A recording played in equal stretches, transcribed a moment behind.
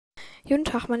Guten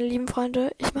Tag, meine lieben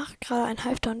Freunde. Ich mache gerade einen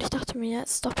Halfter und ich dachte mir,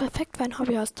 es ist doch perfekt für ein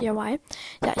Hobby aus DIY.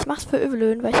 Ja, ich mache es für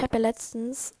Övelön, weil ich habe ja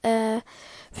letztens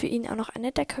für ihn auch noch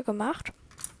eine Decke gemacht.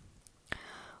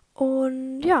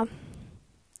 Und ja,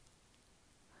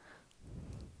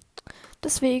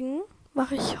 deswegen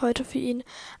mache ich heute für ihn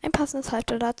ein passendes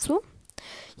Halfter dazu.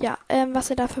 Ja, was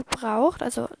ihr dafür braucht,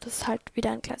 also das ist halt wieder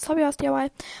ein kleines Hobby aus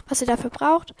DIY. Was ihr dafür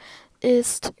braucht,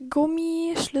 ist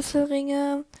Gummi,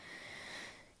 Schlüsselringe,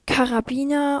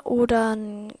 Karabiner oder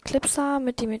ein Clipser,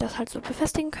 mit dem ihr das halt so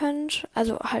befestigen könnt.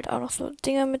 Also halt auch noch so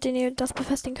Dinge, mit denen ihr das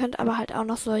befestigen könnt, aber halt auch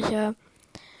noch solche,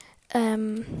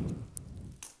 ähm,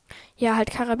 ja,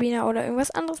 halt Karabiner oder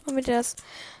irgendwas anderes, womit ihr das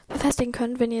befestigen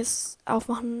könnt, wenn ihr es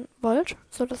aufmachen wollt,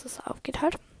 so dass es aufgeht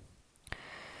halt.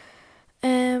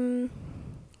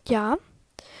 Ja.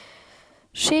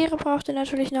 Schere braucht ihr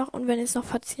natürlich noch und wenn ihr es noch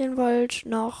verzieren wollt,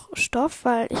 noch Stoff,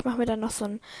 weil ich mache mir dann noch so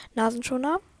einen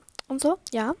Nasenschoner und so,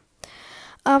 ja.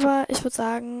 Aber ich würde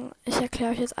sagen, ich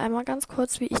erkläre euch jetzt einmal ganz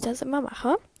kurz, wie ich das immer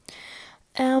mache.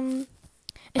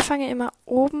 Ich fange immer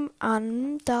oben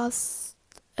an,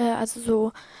 also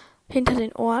so hinter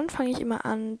den Ohren fange ich immer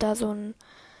an, da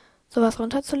sowas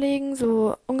runterzulegen.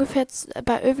 So ungefähr,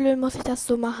 bei Öveln muss ich das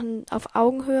so machen, auf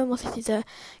Augenhöhe muss ich diese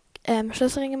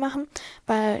Schlüsselringe machen,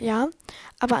 weil ja,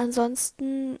 aber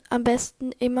ansonsten am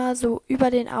besten immer so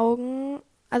über den Augen,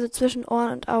 also zwischen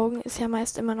Ohren und Augen ist ja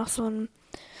meist immer noch so ein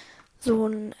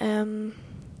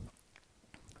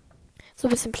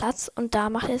bisschen Platz und da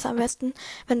macht ihr es am besten,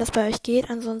 wenn das bei euch geht.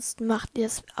 Ansonsten macht ihr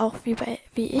es auch wie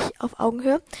ich auf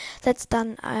Augenhöhe. Setzt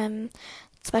dann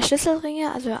 2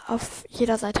 Schlüsselringe, also auf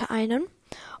jeder Seite einen.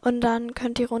 Und dann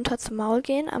könnt ihr runter zum Maul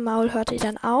gehen. Am Maul hört ihr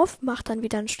dann auf, macht dann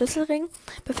wieder einen Schlüsselring,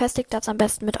 befestigt das am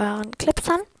besten mit euren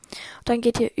Clipsern. Dann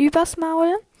geht ihr übers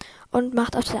Maul und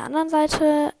macht auf der anderen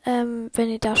Seite, wenn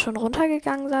ihr da schon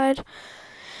runtergegangen seid,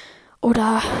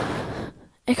 oder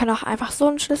ihr könnt auch einfach so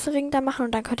einen Schlüsselring da machen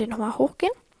und dann könnt ihr nochmal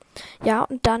hochgehen. Ja,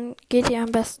 und dann geht ihr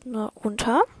am besten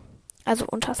runter, also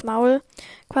unters Maul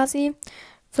quasi.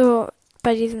 So,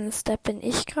 bei diesem Step bin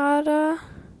ich gerade.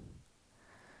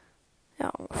 Ja,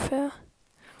 ungefähr.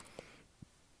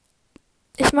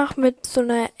 Ich mache mit so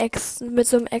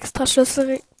einem extra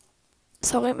Schlüsselring,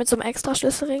 mit so einem extra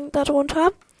Schlüsselring da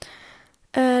drunter.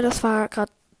 Das war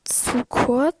gerade zu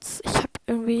kurz. Ich habe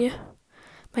irgendwie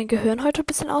mein Gehirn heute ein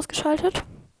bisschen ausgeschaltet.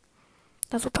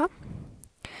 Na super.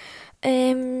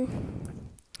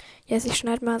 Jetzt ich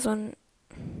schneide mal so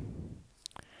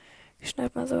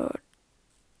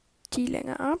die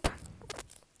Länge ab.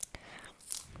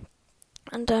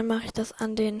 Und dann mache ich das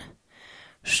an den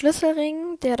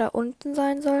Schlüsselring, der da unten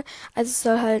sein soll. Also es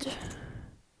soll halt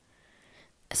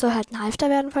ein Halfter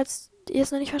werden, falls ihr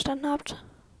es noch nicht verstanden habt.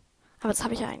 Aber das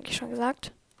habe ich ja eigentlich schon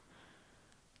gesagt.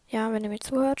 Ja, wenn ihr mir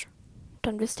zuhört,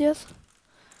 dann wisst ihr es.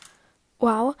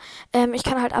 Wow. Ich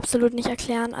kann halt absolut nicht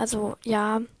erklären. Also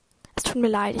ja, es tut mir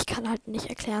leid, ich kann halt nicht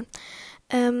erklären.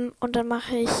 Und dann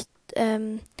mache ich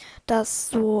das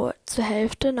so zur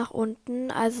Hälfte nach unten.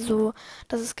 Also so,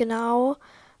 dass es genau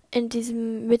in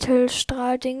diesem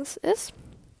Mittelstrahl-Dings ist.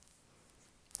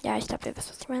 Ja, ich glaube, ihr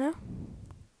wisst, was ich meine.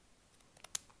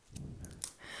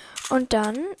 Und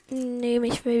dann nehme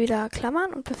ich mir wieder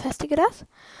Klammern und befestige das.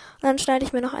 Und dann schneide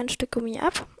ich mir noch ein Stück Gummi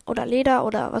ab. Oder Leder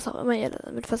oder was auch immer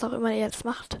mit was auch immer ihr das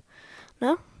macht.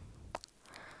 Ne?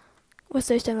 Müsst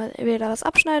ihr euch dann wieder was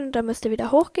abschneiden und dann müsst ihr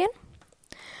wieder hochgehen.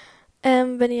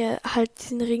 Wenn ihr halt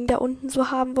diesen Ring da unten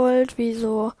so haben wollt, wie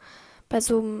so bei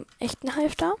so einem echten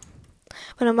Halfter.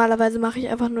 Weil normalerweise mache ich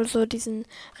einfach nur so diesen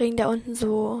Ring da unten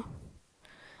so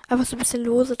einfach so ein bisschen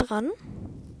lose dran.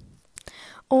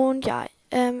 Und ja,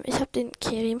 ich habe den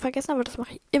Kehrriemen vergessen, aber das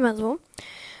mache ich immer so.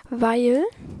 Weil,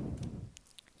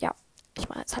 ja, ich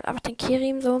mache jetzt halt einfach den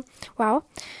Kehrriemen so. Wow.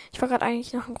 Ich wollte gerade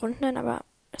eigentlich noch einen Grund nennen, aber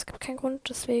es gibt keinen Grund,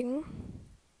 deswegen.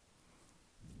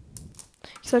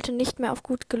 Ich sollte nicht mehr auf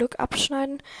gut Glück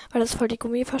abschneiden, weil das ist voll die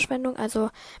Gummiverschwendung.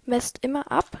 Also messt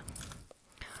immer ab.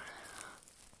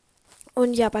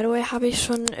 Und ja, by the way, habe ich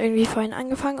schon irgendwie vorhin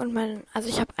angefangen also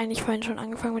ich habe eigentlich vorhin schon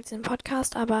angefangen mit diesem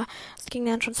Podcast, aber es ging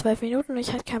dann schon 12 Minuten und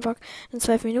ich hatte keinen Bock, einen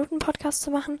 12-Minuten-Podcast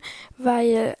zu machen,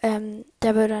 weil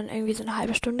der würde dann irgendwie so eine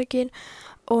halbe Stunde gehen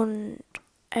und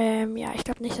ja, ich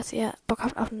glaube nicht, dass ihr Bock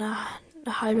habt auf eine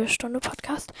halbe Stunde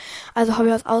Podcast. Also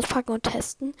Hobby aus auspacken und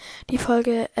testen. Die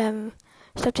Folge,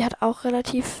 ich glaube, die hat auch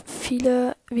relativ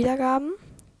viele Wiedergaben,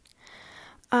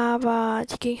 aber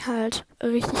die ging halt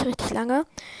richtig, richtig lange.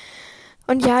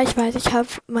 Und ja, ich weiß, ich habe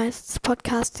meistens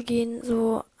Podcasts, die gehen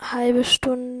so halbe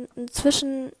Stunden,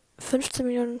 zwischen 15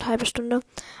 Minuten und halbe Stunde.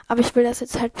 Aber ich will das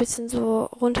jetzt halt ein bisschen so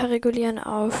runterregulieren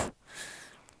auf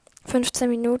 15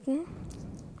 Minuten.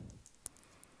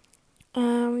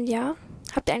 Ja.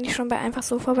 Habt ihr eigentlich schon bei Einfach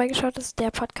so vorbeigeschaut? Das ist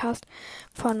der Podcast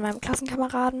von meinem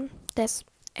Klassenkameraden. Der ist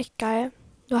echt geil.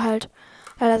 Nur halt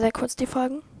leider sehr kurz, die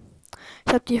Folgen. Ich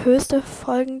glaube, die höchste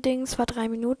Folgendings war 3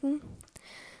 Minuten.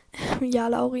 Ja,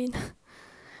 Laurin.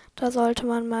 Da sollte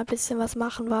man mal ein bisschen was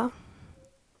machen, war.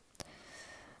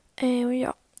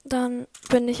 Ja, dann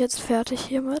bin ich jetzt fertig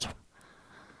hiermit.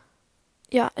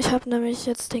 Ja, ich habe nämlich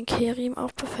jetzt den Kehrriemen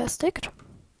auch befestigt.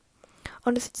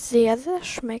 Und es sieht sehr, sehr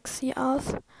schmecksy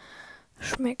aus.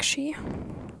 Schmecksy.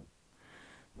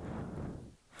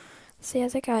 Sehr,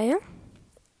 sehr geil.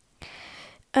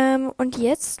 Und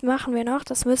jetzt machen wir noch,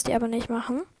 das müsst ihr aber nicht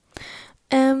machen,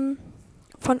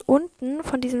 von unten,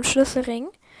 von diesem Schlüsselring,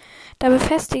 da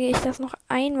befestige ich das noch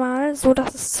einmal, so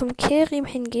dass es zum Kehrriemen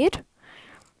hingeht.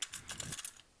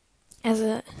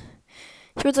 Also,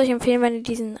 ich würde es euch empfehlen, wenn ihr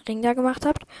diesen Ring da gemacht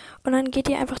habt. Und dann geht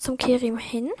ihr einfach zum Kehrriemen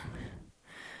hin.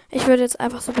 Ich würde jetzt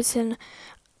einfach so ein bisschen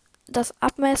das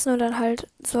abmessen und dann halt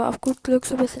so auf gut Glück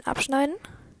so ein bisschen abschneiden.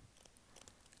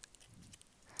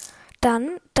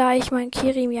 Dann, da ich meinen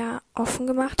Kehrriemen ja offen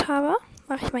gemacht habe,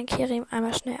 mache ich meinen Kehrriemen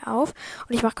einmal schnell auf.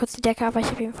 Und ich mache kurz die Decke ab, weil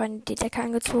ich habe vorhin die Decke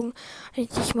angezogen.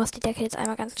 Ich muss die Decke jetzt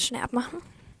einmal ganz schnell abmachen.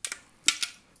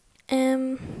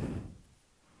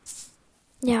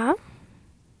 Ja.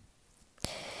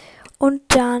 Und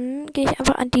dann gehe ich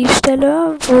einfach an die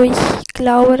Stelle, wo ich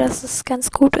glaube, dass es ganz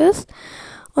gut ist.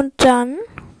 Und dann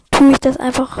tue ich das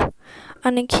einfach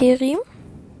an den Kehrriemen.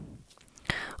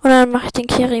 Und dann mache ich den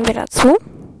Kehrriemen wieder zu.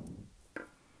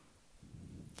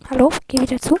 Hallo, geh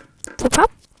wieder zu. Super.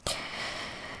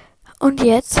 Und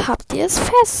jetzt habt ihr es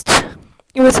fest.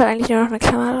 Ihr müsst halt eigentlich nur noch eine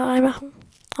Klammer da reinmachen.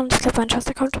 Und ich glaube, meine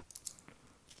Schwester kommt.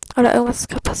 Oder irgendwas ist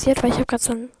gerade passiert, weil ich habe gerade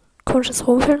so ein komisches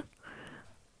Rumpeln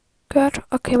gehört.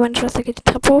 Okay, meine Schwester geht die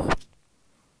Treppe hoch.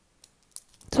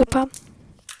 Super.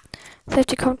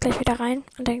 Safety kommt gleich wieder rein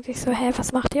und denkt sich so, hä,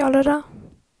 was macht die Olle da?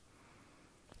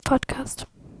 Podcast.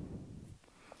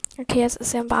 Okay, jetzt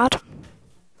ist sie im Bad.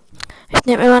 Ich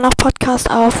nehme immer noch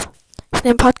Podcast auf. Ich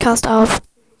nehme Podcast auf.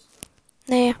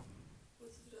 Nee.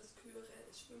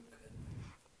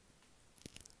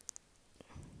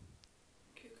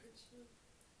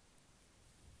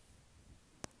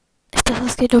 Ich dachte,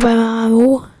 das geht nur bei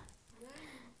Mama.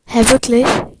 Hä, wirklich?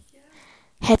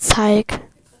 Hä, zeig.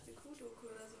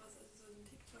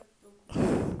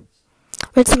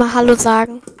 Willst du mal Hallo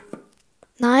sagen?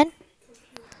 Nein?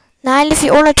 Nein,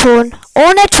 Lissy, ohne Ton.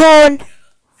 Ohne Ton!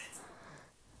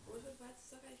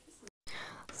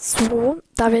 So,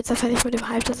 da wir jetzt ja fertig mit dem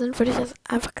Halfter sind, würde ich das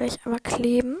einfach gleich einmal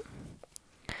kleben.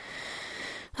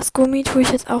 Das Gummi tue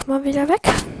ich jetzt auch mal wieder weg.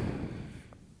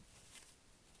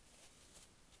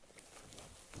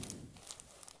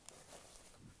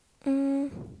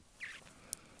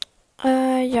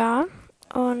 Ja.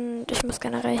 Und ich muss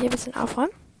generell hier ein bisschen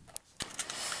aufräumen.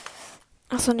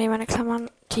 Achso, nee, meine Klammern,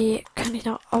 die kann ich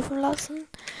noch offen lassen.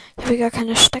 Ich habe gar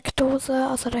keine Steckdose,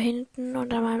 außer da hinten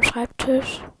und an meinem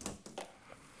Schreibtisch.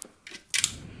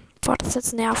 Boah, das ist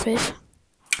jetzt nervig.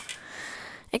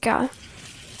 Egal.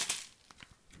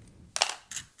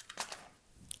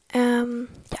 Ja,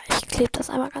 ich klebe das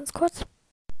einmal ganz kurz.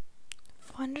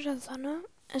 Freunde der Sonne,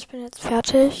 ich bin jetzt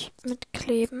fertig mit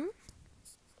Kleben.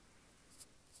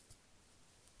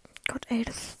 Gott, ey,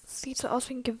 das sieht so aus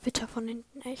wie ein Gewitter von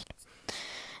hinten, echt.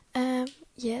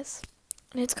 Yes.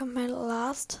 Und jetzt kommt mein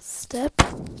last step.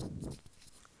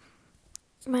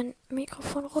 Mein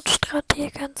Mikrofon rutscht gerade die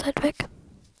ganze Zeit weg.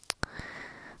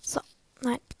 So,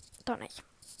 nein, doch nicht.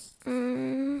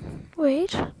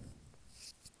 Wait.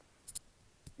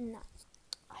 Nein.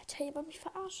 Alter, ihr wollt mich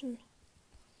verarschen.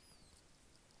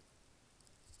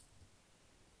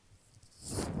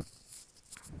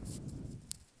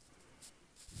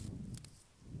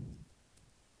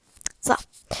 So,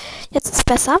 jetzt ist es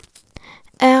besser.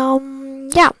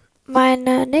 Ja,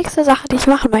 meine nächste Sache, die ich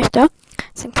machen möchte,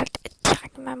 deswegen packt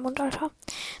direkt in meinem Mund, Alter.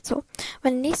 So,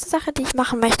 meine nächste Sache, die ich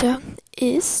machen möchte,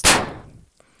 ist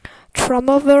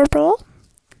Trommelwirbel.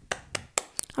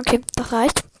 Okay, das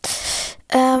reicht.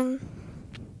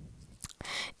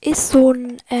 Ist so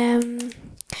ein,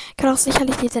 kann auch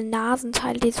sicherlich diese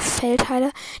Nasenteile, diese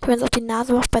Fellteile, die man so auf die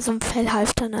Nase macht bei so einem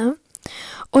Fellhalfter, ne?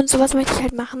 Und sowas möchte ich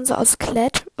halt machen, so aus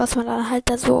Klett, was man dann halt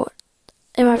da so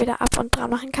immer wieder ab und dran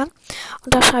machen kann.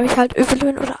 Und da schreibe ich halt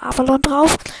Evelyn oder Avalon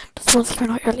drauf. Das muss ich mir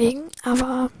noch überlegen,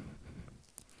 aber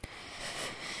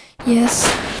yes,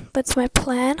 that's my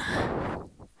plan.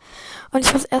 Und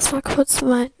ich muss erstmal kurz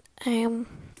mein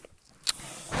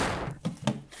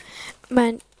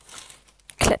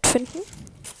Klett finden.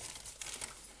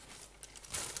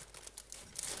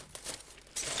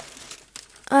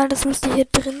 Das müsste hier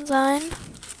drin sein.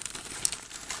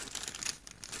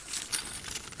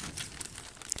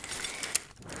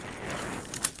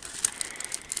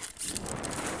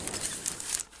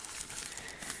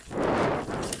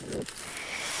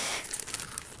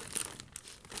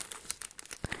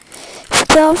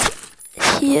 Stoff.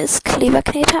 Hier ist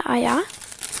Kleberkneter. Ah ja.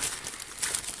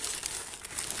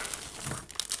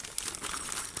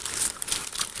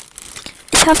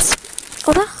 Ich hab's,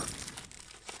 oder?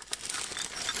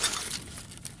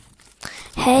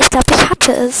 Hä, ich glaube, ich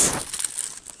hatte es.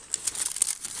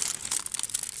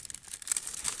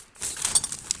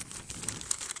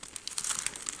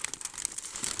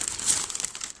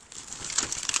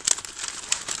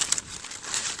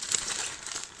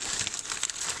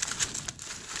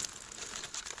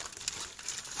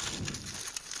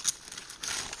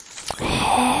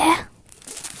 Hä?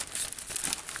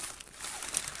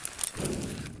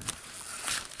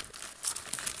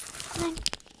 Nein.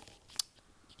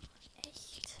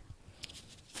 Echt?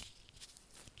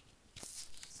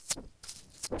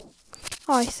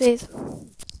 Oh, ich seh's.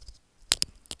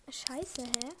 Scheiße,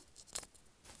 hä?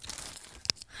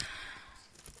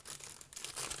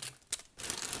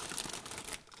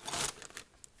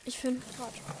 Ich finde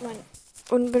mein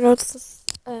unbenutztes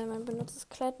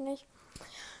Kleid nicht.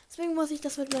 Deswegen muss ich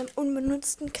das mit meinem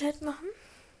unbenutzten Kleid machen.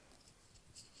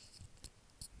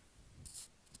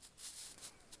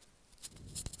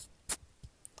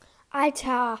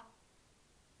 Alter!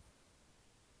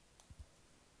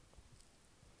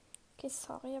 Okay,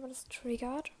 sorry, aber das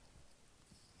triggert.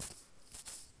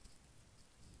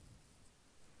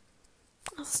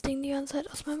 Das Ding die ganze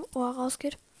Zeit aus meinem Ohr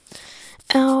rausgeht.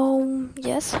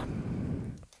 Yes.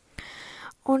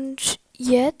 Und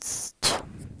jetzt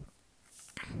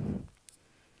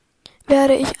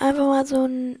werde ich einfach mal so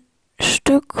ein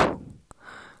Stück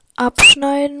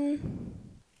abschneiden.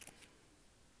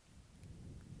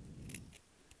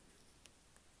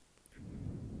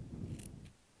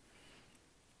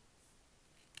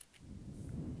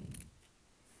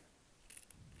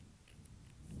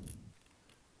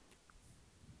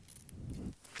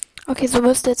 Okay, so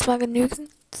müsste jetzt mal genügend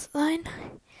sein.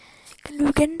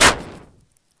 Genügend.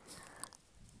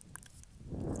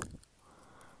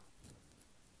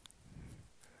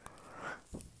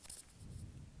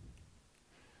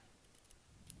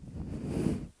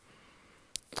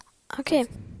 Okay.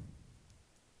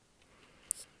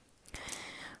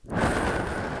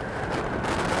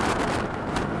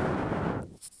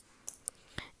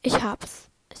 Ich hab's.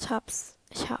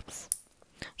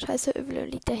 Scheiße, Öl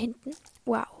liegt da hinten.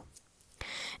 Wow.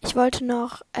 Ich wollte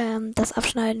noch das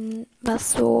abschneiden,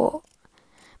 was so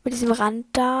mit diesem Rand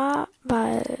da,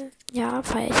 weil, ja,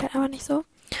 feiere ich halt einfach nicht so.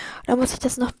 Da muss ich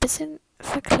das noch ein bisschen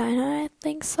verkleinern, I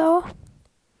think so.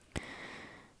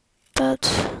 But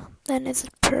then is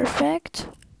it perfect.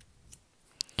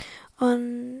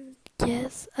 Und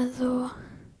yes, also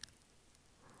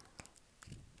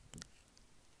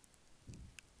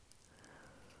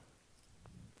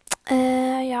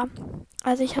ja,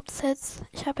 also ich habe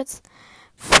jetzt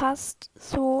fast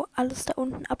so alles da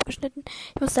unten abgeschnitten.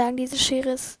 Ich muss sagen, diese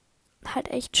Schere ist halt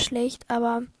echt schlecht,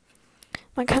 aber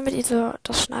man kann mit ihr so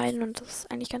das schneiden und das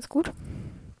ist eigentlich ganz gut.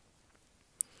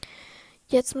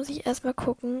 Jetzt muss ich erstmal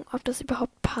gucken, ob das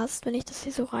überhaupt passt, wenn ich das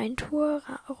hier so reintue.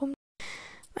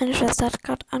 Meine Schwester hat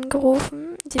gerade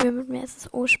angerufen, sie will mit mir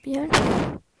SSO spielen.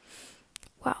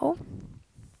 Wow.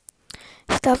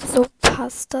 Ich glaube, so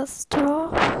passt das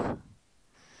doch.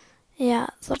 Ja,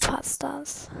 so passt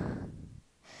das.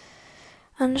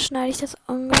 Dann schneide ich das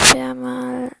ungefähr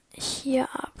mal hier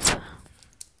ab.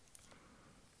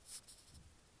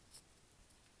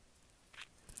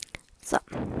 So.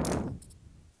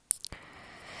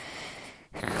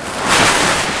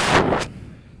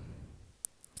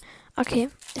 Okay,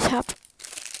 ich habe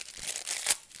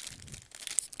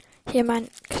hier mein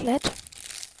Klett.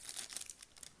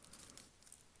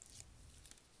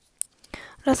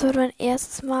 Das wird mein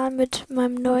erstes Mal mit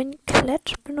meinem neuen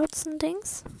Klett benutzen,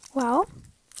 Dings. Wow.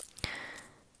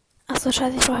 Achso,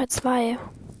 scheiße, ich brauche halt zwei.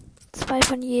 Zwei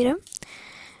von jedem.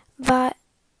 Brauche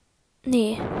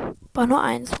nur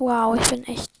eins. Wow, ich bin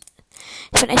echt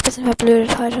ein bisschen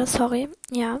verblödet heute, sorry.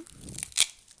 Ja.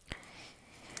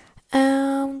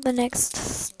 The next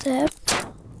step.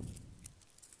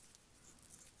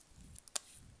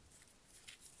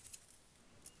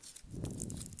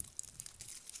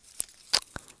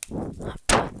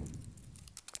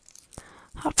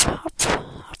 Hopp.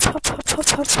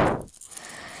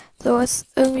 So, ist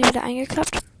irgendwie wieder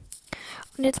eingeklappt.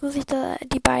 Und jetzt muss ich da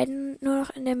die beiden nur noch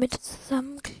in der Mitte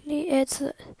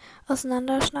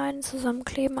auseinanderschneiden,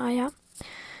 zusammenkleben. Ah ja.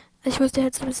 Also ich muss die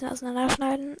halt so ein bisschen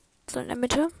auseinanderschneiden, so in der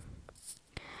Mitte,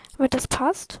 damit das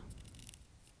passt.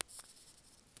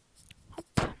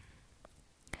 Hopp.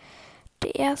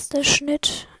 Der erste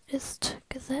Schnitt ist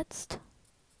gesetzt.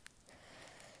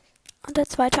 Und der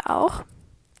zweite auch.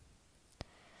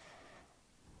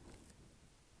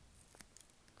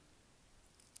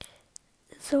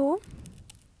 So.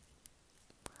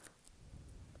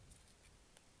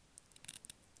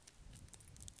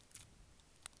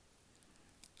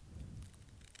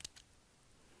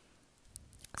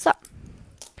 So.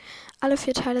 Alle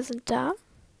 4 Teile sind da.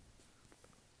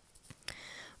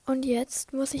 Und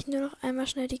jetzt muss ich nur noch einmal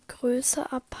schnell die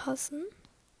Größe abpassen.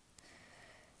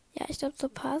 Ja, ich glaube, so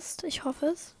passt. Ich hoffe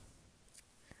es.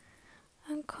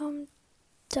 Dann kommt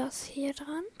das hier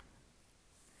dran.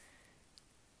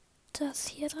 Das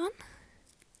hier dran.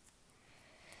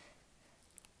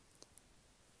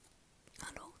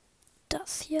 Hallo.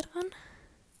 Das hier dran.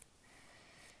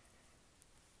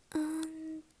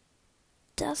 Und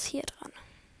das hier dran.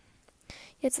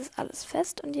 Jetzt ist alles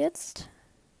fest und jetzt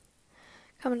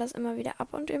kann man das immer wieder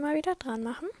ab und immer wieder dran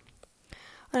machen.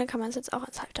 Und dann kann man es jetzt auch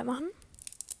als Halter machen.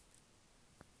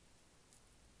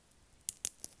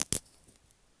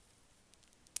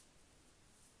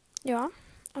 Ja,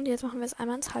 und jetzt machen wir es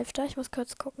einmal ins Halfter. Ich muss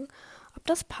kurz gucken, ob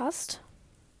das passt.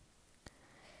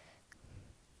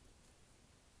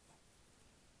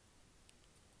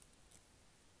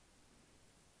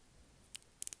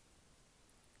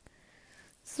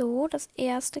 So, das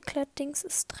erste Klettdings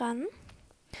ist dran.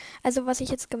 Also was ich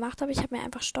jetzt gemacht habe, ich habe mir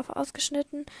einfach Stoff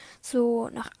ausgeschnitten, so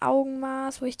nach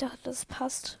Augenmaß, wo ich dachte, das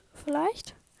passt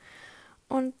vielleicht.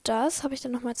 Und das habe ich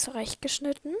dann nochmal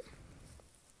zurechtgeschnitten.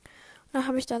 Dann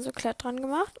habe ich dann so Klett dran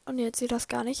gemacht und jetzt sieht das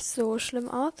gar nicht so schlimm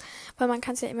aus, weil man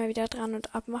kann es ja immer wieder dran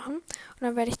und abmachen. Und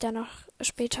dann werde ich da noch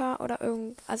später oder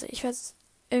also ich werde es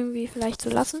irgendwie vielleicht so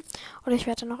lassen oder ich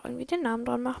werde dann noch irgendwie den Namen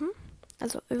dran machen,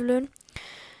 also Övelön.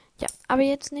 Ja, aber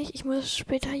jetzt nicht. Ich muss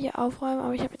später hier aufräumen,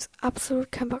 aber ich habe jetzt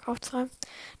absolut keinen Bock aufzuräumen.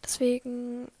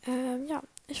 Deswegen, ja,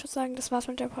 ich würde sagen, das war's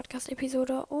mit der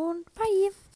Podcast-Episode und bye!